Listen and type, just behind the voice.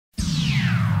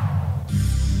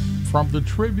From the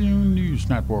Tribune News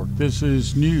Network, this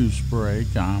is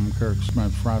Newsbreak. I'm Kirk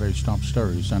Smith. Friday's top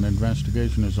stories. An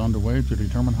investigation is underway to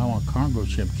determine how a cargo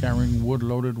ship carrying wood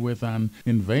loaded with an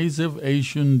invasive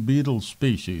Asian beetle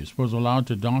species was allowed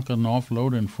to dock and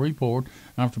offload in Freeport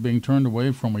after being turned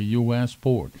away from a U.S.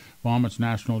 port. Bahamas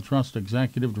National Trust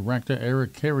Executive Director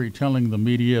Eric Carey telling the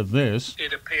media this.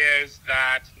 It appears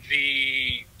that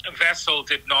the vessel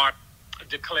did not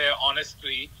declare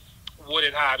honestly what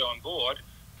it had on board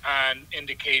and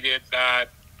indicated that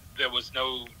there was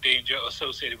no danger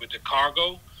associated with the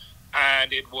cargo,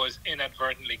 and it was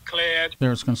inadvertently cleared.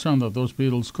 There's concern that those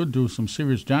beetles could do some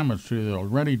serious damage to the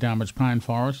already damaged pine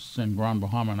forests in Grand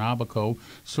Bahama and Abaco,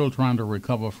 still trying to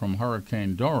recover from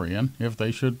Hurricane Dorian if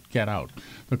they should get out.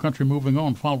 The country moving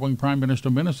on following Prime Minister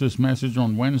Minister's message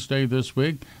on Wednesday this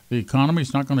week. The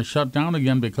economy's not going to shut down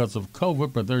again because of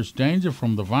COVID, but there's danger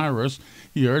from the virus.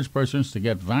 He urged persons to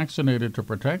get vaccinated to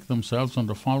protect themselves and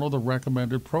to follow the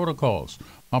recommended protocols.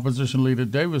 Opposition Leader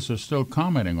Davis is still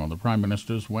commenting on the Prime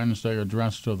Minister's Wednesday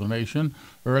address to the nation.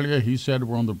 Earlier, he said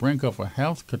we're on the brink of a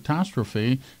health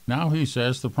catastrophe. Now he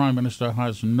says the Prime Minister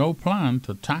has no plan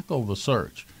to tackle the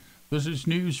surge. This is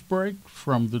Newsbreak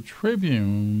from the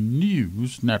Tribune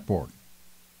News Network.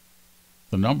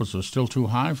 The numbers are still too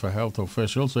high for health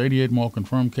officials. 88 more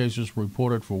confirmed cases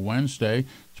reported for Wednesday,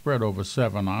 spread over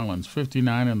 7 islands,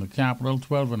 59 in the capital,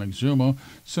 12 in Exuma,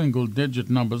 single-digit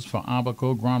numbers for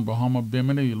Abaco, Grand Bahama,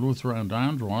 Bimini, Eleuthera, and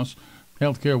Andros.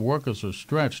 Healthcare workers are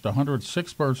stretched.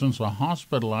 106 persons are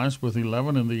hospitalized, with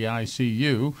 11 in the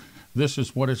ICU. This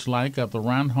is what it's like at the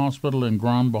Rand Hospital in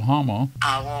Grand Bahama.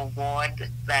 Our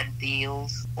ward that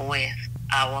deals with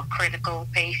our critical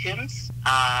patients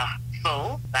are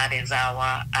full. That is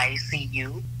our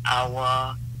ICU,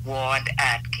 our ward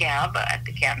at CAB, at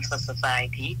the Cancer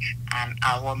Society, and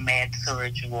our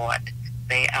med-surg ward.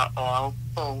 They are all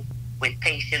full with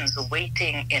patients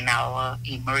waiting in our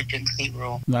emergency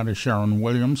room. That is Sharon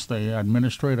Williams, the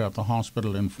administrator at the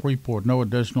hospital in Freeport. No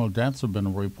additional deaths have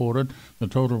been reported. The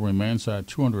total remains at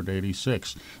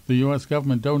 286. The U.S.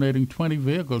 government donating 20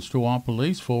 vehicles to our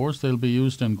police force. They'll be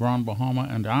used in Grand Bahama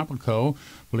and Abaco.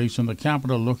 Police in the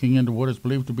capital looking into what is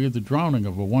believed to be the drowning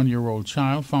of a 1-year-old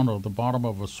child found at the bottom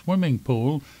of a swimming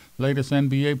pool. Latest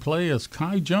NBA players,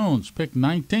 Kai Jones, picked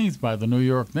 19th by the New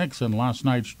York Knicks in last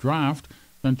night's draft,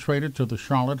 then traded to the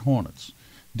Charlotte Hornets.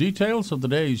 Details of the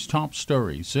day's top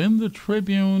stories in the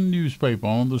Tribune newspaper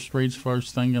on the streets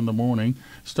first thing in the morning.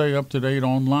 Stay up to date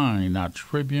online at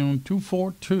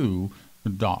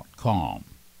Tribune242.com.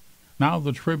 Now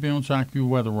the Tribune's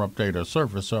AccuWeather update. A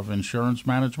surface of insurance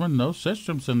management. No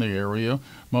systems in the area.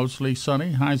 Mostly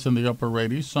sunny. Highs in the upper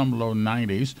 80s, some low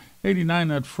 90s. 89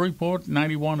 at Freeport,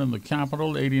 91 in the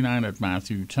capital, 89 at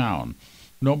Matthewtown.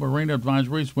 No marine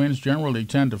advisories. Winds generally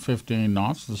 10 to 15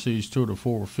 knots. The sea's 2 to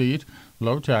 4 feet.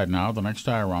 Low tide now. The next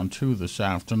tide around 2 this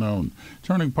afternoon.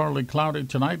 Turning partly cloudy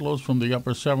tonight. Lows from the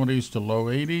upper 70s to low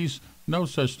 80s. No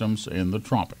systems in the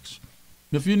tropics.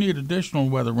 If you need additional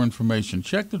weather information,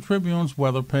 check the Tribune's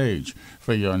weather page.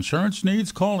 For your insurance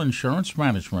needs, call Insurance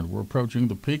Management. We're approaching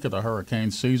the peak of the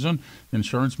hurricane season.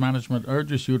 Insurance Management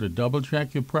urges you to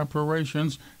double-check your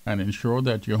preparations and ensure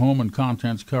that your home and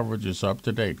contents coverage is up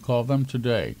to date. Call them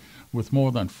today. With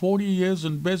more than 40 years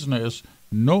in business,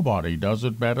 nobody does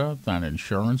it better than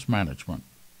Insurance Management.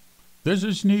 This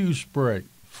is Newsbreak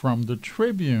from the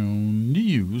Tribune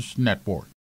News Network.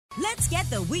 Let's get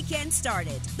the weekend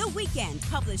started. The Weekend,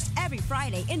 published every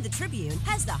Friday in the Tribune,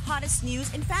 has the hottest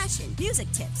news in fashion, music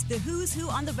tips, the who's who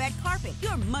on the red carpet,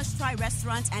 your must-try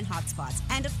restaurants and hotspots,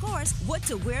 and of course, what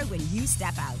to wear when you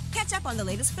step out. Catch up on the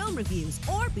latest film reviews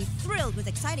or be thrilled with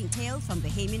exciting tales from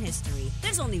Bahamian history.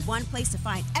 There's only one place to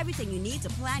find everything you need to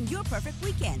plan your perfect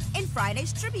weekend, in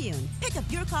Friday's Tribune. Pick up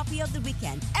your copy of The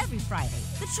Weekend every Friday.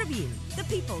 The Tribune, the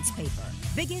people's paper,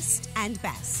 biggest and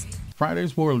best.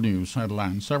 Friday's World News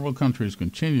headlines. Several countries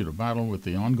continue to battle with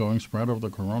the ongoing spread of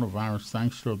the coronavirus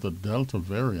thanks to the Delta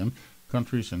variant.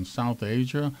 Countries in South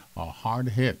Asia are hard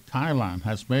hit. Thailand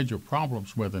has major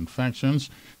problems with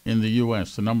infections. In the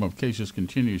U.S., the number of cases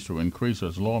continues to increase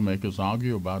as lawmakers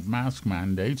argue about mask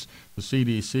mandates. The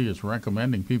CDC is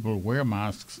recommending people wear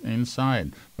masks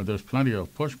inside, but there's plenty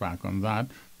of pushback on that.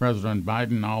 President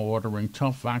Biden now ordering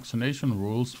tough vaccination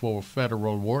rules for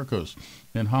federal workers.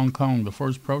 In Hong Kong, the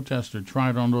first protester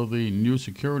tried under the new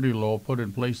security law put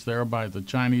in place there by the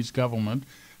Chinese government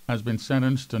has been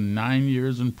sentenced to 9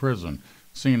 years in prison,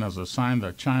 seen as a sign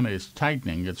that China is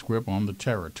tightening its grip on the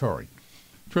territory.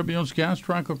 Tribune's gas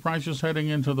tracker prices heading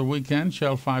into the weekend.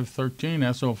 Shell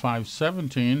 $5.13, SO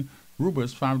 $5.17,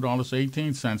 Rubis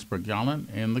 $5.18 per gallon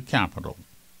in the capital.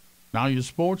 Now your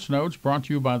sports notes brought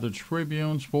to you by the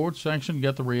Tribune Sports section.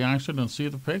 Get the reaction and see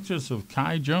the pictures of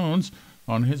Kai Jones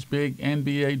on his big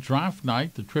NBA draft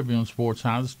night. The Tribune Sports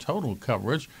has total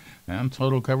coverage and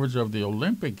total coverage of the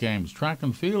Olympic Games. Track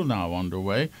and field now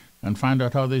underway, and find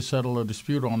out how they settle a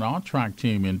dispute on our track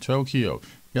team in Tokyo.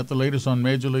 Get the latest on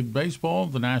Major League Baseball,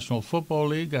 the National Football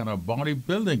League, and a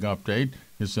bodybuilding update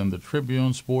is in the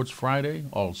Tribune Sports Friday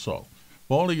also.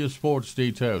 For all of your sports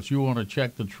details, you want to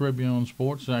check the Tribune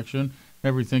Sports section.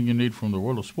 Everything you need from the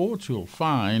world of sports you'll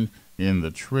find in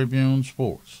the Tribune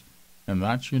Sports. And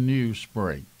that's your news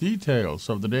break. Details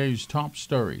of the day's top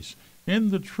stories in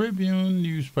the Tribune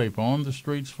newspaper on the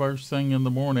streets first thing in the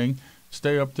morning.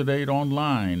 Stay up to date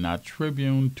online at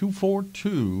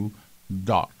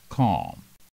Tribune242.com.